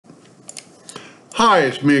Hi,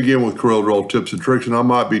 it's me again with Corel Draw Tips and Tricks, and I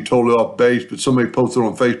might be totally off base, but somebody posted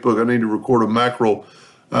on Facebook I need to record a macro.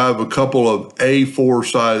 I have a couple of A4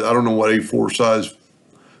 size, I don't know what A4 size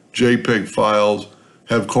JPEG files,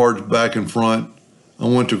 have cards back and front. I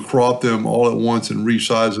want to crop them all at once and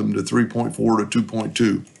resize them to 3.4 to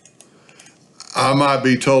 2.2. I might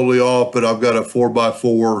be totally off, but I've got a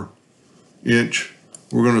 4x4 inch.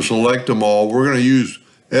 We're going to select them all. We're going to use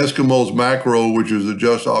Eskimo's macro, which is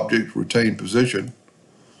adjust object retain position.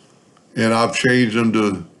 And I've changed them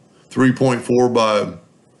to 3.4 by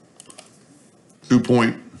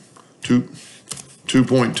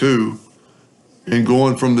 2.2 and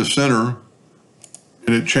going from the center,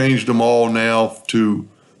 and it changed them all now to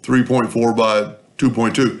 3.4 by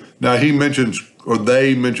 2.2. Now he mentions, or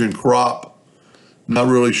they mentioned crop. Not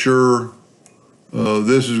really sure.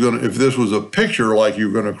 This is gonna, if this was a picture like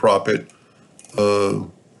you're gonna crop it,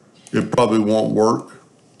 it probably won't work.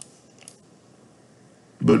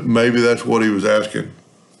 But maybe that's what he was asking.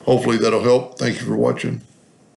 Hopefully that'll help. Thank you for watching.